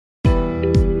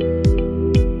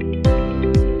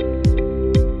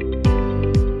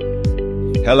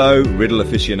Hello, riddle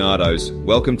aficionados.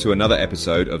 Welcome to another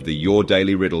episode of the Your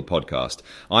Daily Riddle podcast.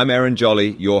 I'm Aaron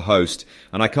Jolly, your host,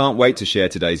 and I can't wait to share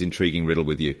today's intriguing riddle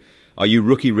with you. Are you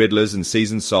rookie riddlers and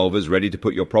seasoned solvers ready to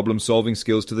put your problem-solving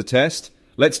skills to the test?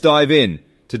 Let's dive in.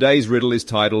 Today's riddle is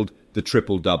titled The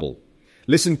Triple Double.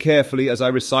 Listen carefully as I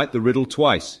recite the riddle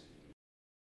twice.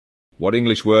 What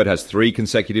English word has 3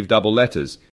 consecutive double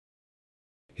letters?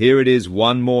 Here it is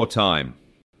one more time.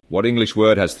 What English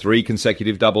word has 3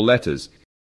 consecutive double letters?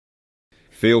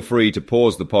 Feel free to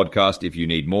pause the podcast if you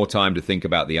need more time to think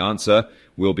about the answer.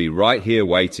 We'll be right here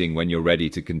waiting when you're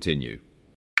ready to continue.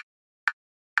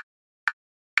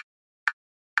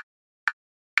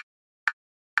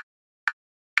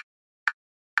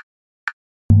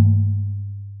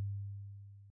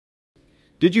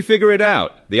 Did you figure it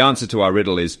out? The answer to our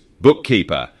riddle is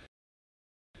bookkeeper.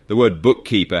 The word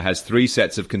bookkeeper has 3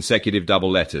 sets of consecutive double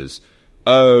letters.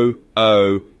 O,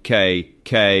 O, K,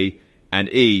 K, and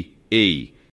E, E.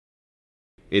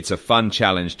 It's a fun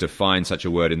challenge to find such a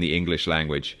word in the English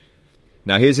language.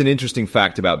 Now here's an interesting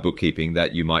fact about bookkeeping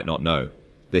that you might not know.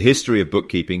 The history of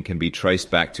bookkeeping can be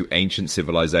traced back to ancient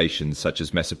civilizations such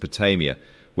as Mesopotamia,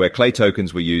 where clay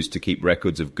tokens were used to keep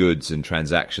records of goods and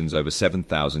transactions over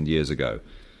 7,000 years ago.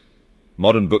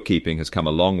 Modern bookkeeping has come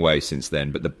a long way since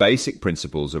then, but the basic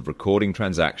principles of recording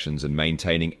transactions and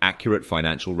maintaining accurate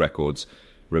financial records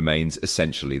remains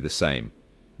essentially the same.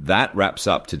 That wraps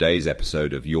up today's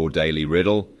episode of Your Daily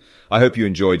Riddle. I hope you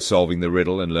enjoyed solving the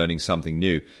riddle and learning something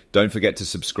new. Don't forget to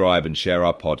subscribe and share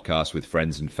our podcast with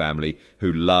friends and family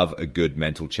who love a good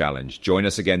mental challenge. Join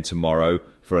us again tomorrow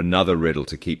for another riddle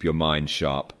to keep your mind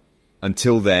sharp.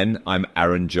 Until then, I'm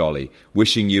Aaron Jolly,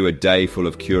 wishing you a day full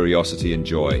of curiosity and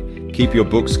joy. Keep your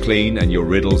books clean and your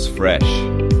riddles fresh.